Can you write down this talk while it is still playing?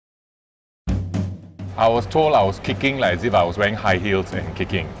I was told I was kicking like as if I was wearing high heels and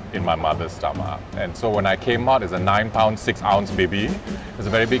kicking in my mother's stomach. And so when I came out as a 9-pound, 6-ounce baby, it's a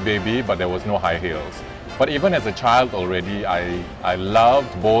very big baby, but there was no high heels. But even as a child already, I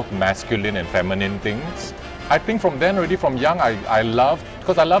loved both masculine and feminine things. I think from then already, from young, I loved,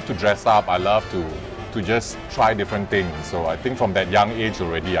 because I love to dress up, I love to just try different things. So I think from that young age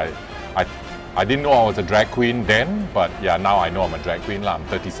already, I didn't know I was a drag queen then, but yeah, now I know I'm a drag queen. I'm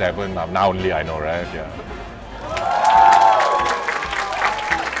 37, now only I know, right? Yeah.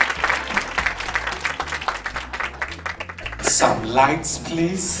 Some lights,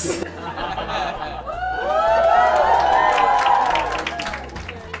 please.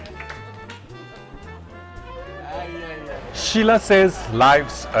 Shelah says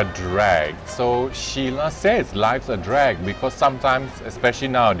life's a drag. So Shelah says life's a drag because sometimes, especially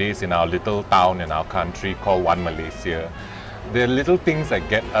nowadays in our little town in our country called One Malaysia, there are little things that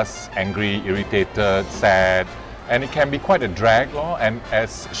get us angry, irritated, sad, and it can be quite a drag. And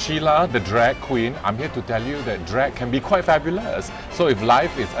as Shelah, the drag queen, I'm here to tell you that drag can be quite fabulous. So if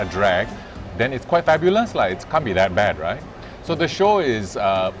life is a drag, then it's quite fabulous. Like, it can't be that bad, right? So the show is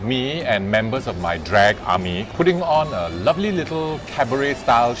me and members of my drag army putting on a lovely little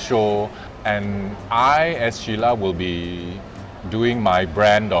cabaret-style show, and I, as Shelah, will be doing my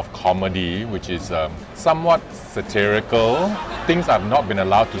brand of comedy, which is somewhat satirical. Things I've not been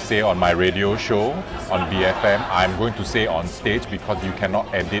allowed to say on my radio show on BFM, I'm going to say on stage because you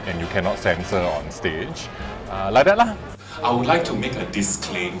cannot edit and you cannot censor on stage. Like that lah. I would like to make a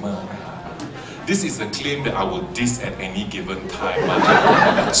disclaimer. This is a claim that I will diss at any given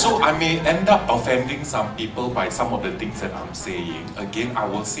time. So I may end up offending some people by some of the things that I'm saying. Again, I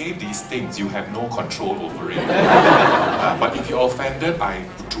will say these things, you have no control over it. But if you're offended, I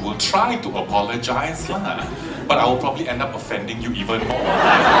will try to apologize. But I will probably end up offending you even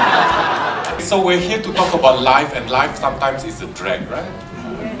more. So we're here to talk about life, and life sometimes is a drag, right?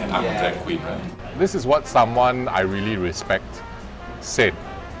 And I'm a drag queen, right? This is what someone I really respect said.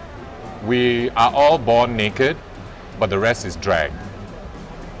 We are all born naked, but the rest is drag.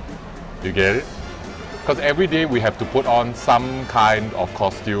 You get it? Because every day we have to put on some kind of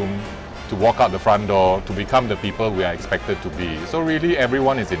costume to walk out the front door, to become the people we are expected to be. So really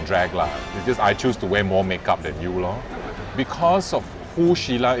everyone is in drag lah. It's just I choose to wear more makeup than you lor. Because of who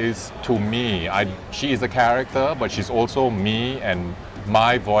Shelah is to me, she is a character, but she's also me and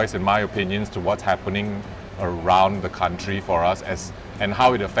my voice and my opinions to what's happening around the country for us and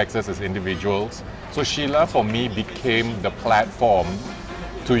how it affects us as individuals. So Shelah for me became the platform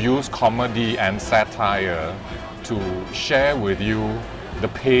to use comedy and satire to share with you the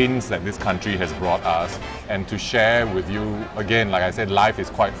pains that this country has brought us, and to share with you, again, like I said, life is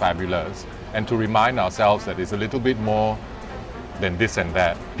quite fabulous, and to remind ourselves that it's a little bit more than this and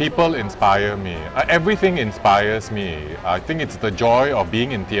that. People inspire me. Everything inspires me. I think it's the joy of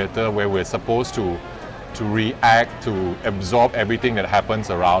being in theatre where we're supposed to react, to absorb everything that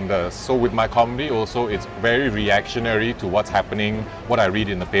happens around us. So with my comedy also, it's very reactionary to what's happening, what I read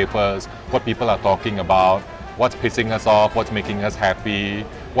in the papers, what people are talking about, what's pissing us off, what's making us happy,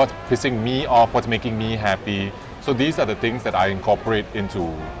 what's pissing me off, what's making me happy. So these are the things that I incorporate into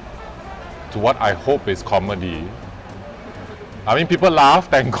what I hope is comedy. I mean, people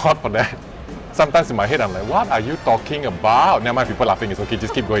laugh, thank God for that. Sometimes in my head, I'm like, what are you talking about? Never mind, people laughing, it's okay,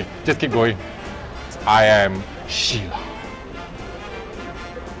 just keep going, just keep going. I am Shelah.